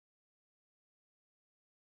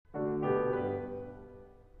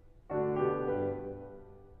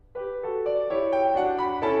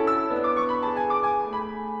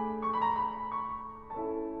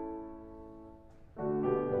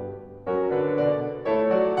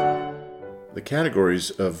The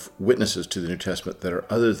categories of witnesses to the New Testament that are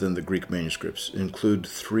other than the Greek manuscripts include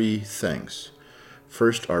three things.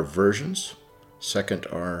 First are versions, second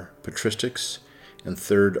are patristics, and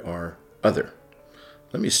third are other.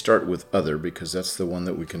 Let me start with other because that's the one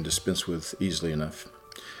that we can dispense with easily enough.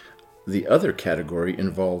 The other category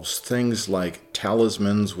involves things like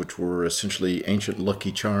talismans, which were essentially ancient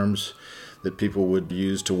lucky charms that people would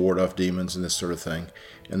use to ward off demons and this sort of thing.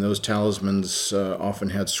 And those talismans often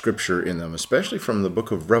had scripture in them, especially from the book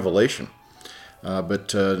of Revelation.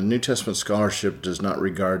 But New Testament scholarship does not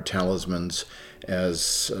regard talismans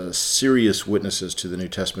as serious witnesses to the New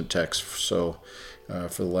Testament text. So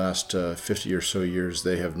for the last 50 or so years,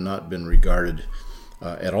 they have not been regarded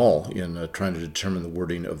at all in trying to determine the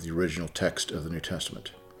wording of the original text of the New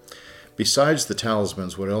Testament. Besides the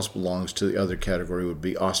talismans, what else belongs to the other category would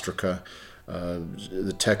be ostraca,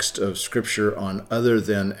 the text of Scripture on other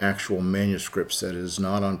than actual manuscripts, that is,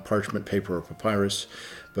 not on parchment paper or papyrus,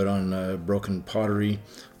 but on broken pottery,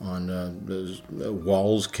 on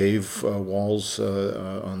walls, cave walls,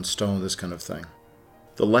 on stone, this kind of thing.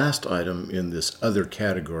 The last item in this other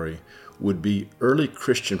category would be early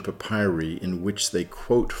Christian papyri in which they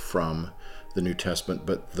quote from the New Testament,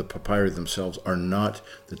 but the papyri themselves are not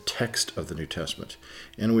the text of the New Testament.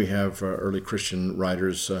 And we have early Christian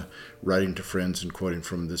writers writing to friends and quoting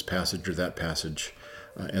from this passage or that passage.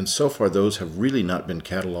 And so far, those have really not been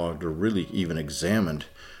cataloged or really even examined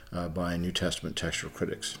by New Testament textual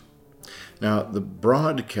critics. Now, the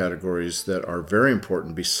broad categories that are very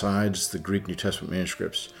important besides the Greek New Testament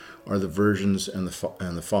manuscripts are the versions and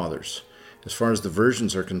the fathers. As far as the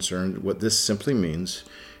versions are concerned, what this simply means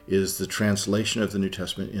is the translation of the New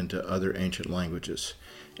Testament into other ancient languages.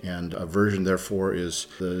 And a version, therefore, is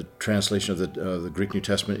the translation of the Greek New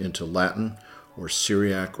Testament into Latin or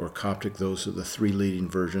Syriac or Coptic. Those are the three leading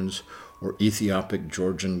versions, or Ethiopic,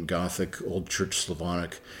 Georgian, Gothic, Old Church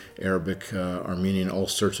Slavonic, Arabic, Armenian, all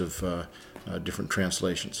sorts of different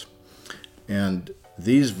translations. And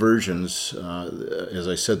these versions, as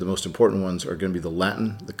I said, the most important ones are going to be the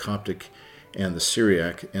Latin, the Coptic, and the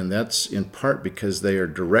Syriac, and that's in part because they are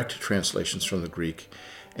direct translations from the Greek,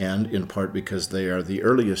 and in part because they are the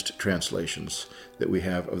earliest translations that we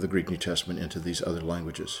have of the Greek New Testament into these other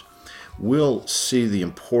languages. We'll see the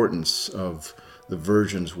importance of the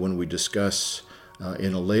versions when we discuss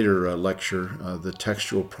in a later lecture the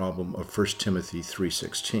textual problem of 1 Timothy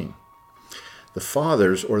 3:16. The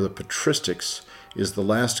fathers, or the patristics, is the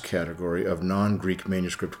last category of non-Greek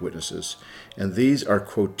manuscript witnesses, and these are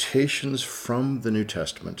quotations from the New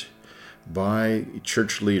Testament by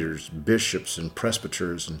church leaders, bishops and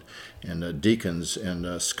presbyters and deacons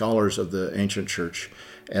and scholars of the ancient church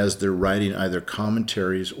as they're writing either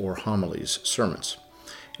commentaries or homilies, sermons.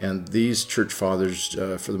 And these church fathers,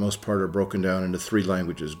 for the most part, are broken down into three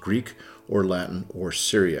languages: Greek or Latin or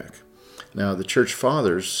Syriac. Now, the church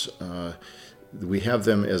fathers, we have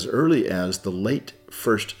them as early as the late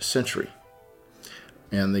 1st century.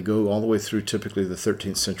 And they go all the way through, typically the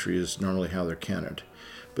 13th century is normally how they're canoned.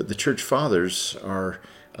 But the church fathers are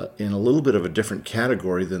in a little bit of a different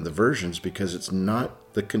category than the versions because it's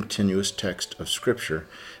not the continuous text of Scripture.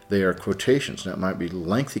 They are quotations. Now, it might be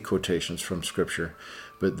lengthy quotations from Scripture,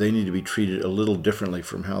 but they need to be treated a little differently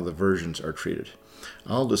from how the versions are treated.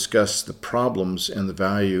 I'll discuss the problems and the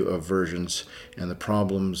value of versions and the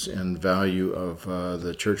problems and value of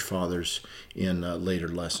the church fathers in later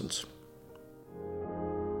lessons.